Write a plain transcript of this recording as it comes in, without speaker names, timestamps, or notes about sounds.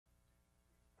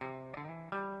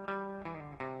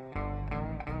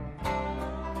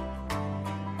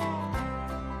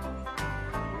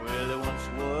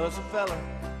was a feller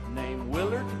named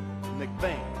Willard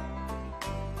McBain,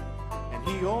 and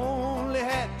he only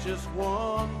had just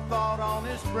one thought on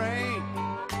his brain.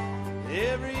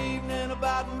 Every evening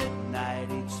about midnight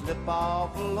he'd slip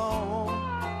off alone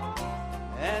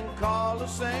and call the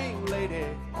same lady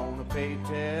on a paid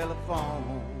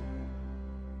telephone.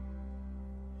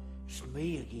 It's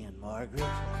me again, Margaret.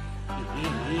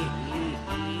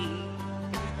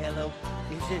 Hello,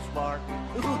 is this Margaret?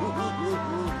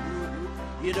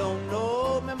 You don't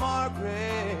know me,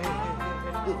 Margaret,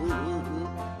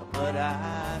 but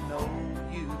I know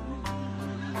you.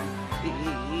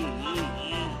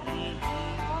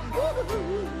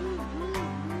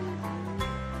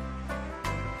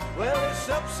 Well, this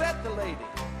upset the lady,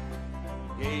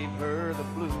 gave her the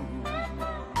blues.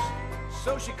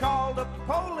 So she called up the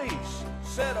police,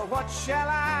 said, "Oh, what shall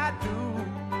I do?"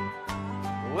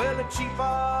 Well, the chief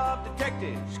of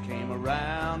detectives came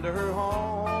around to her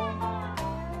home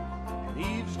and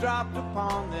eavesdropped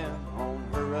upon them on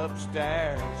her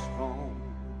upstairs phone.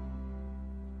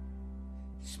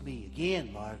 It's me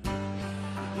again, Margaret.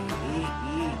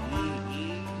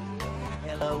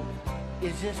 Hello,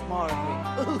 is this Margaret?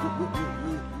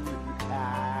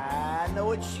 I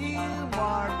know it's you,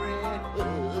 Margaret.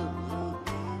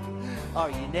 Are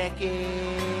you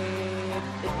naked?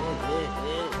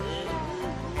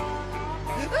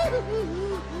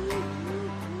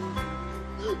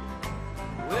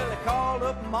 Well, they called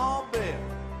up Ma Bill,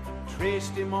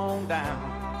 traced him on down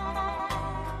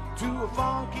to a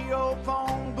funky old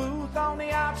phone booth on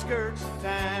the outskirts of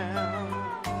town.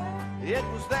 It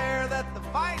was there that the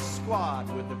vice squad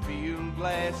with the field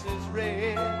glasses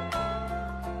read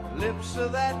the lips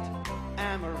of that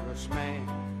amorous man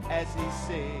as he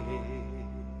said,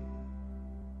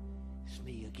 "It's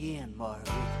me again, Margaret."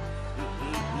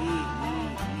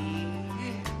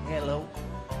 Hello,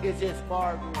 is this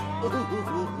Margaret?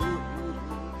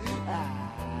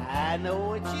 I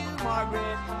know it's you,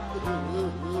 Margaret.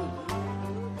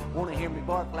 Wanna hear me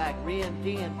bark like Ren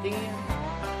 10-10?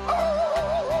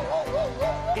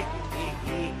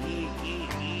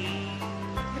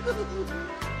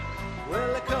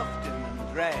 Well, they cuffed him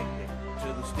and dragged him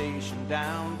to the station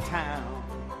downtown,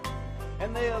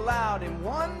 and they allowed him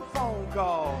one phone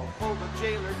call before the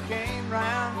jailer came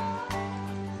round.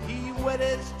 He wet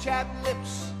his chapped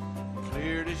lips,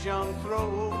 cleared his young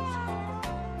throat,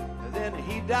 and then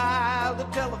he dialed the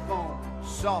telephone.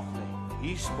 Softly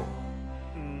he spoke.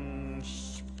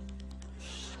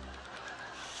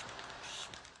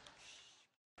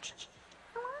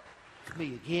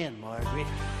 Me again, Margaret.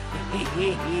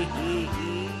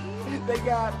 They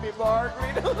got me,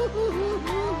 Margaret.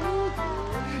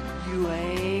 You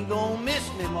ain't gonna miss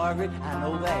me, Margaret. I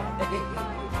know that.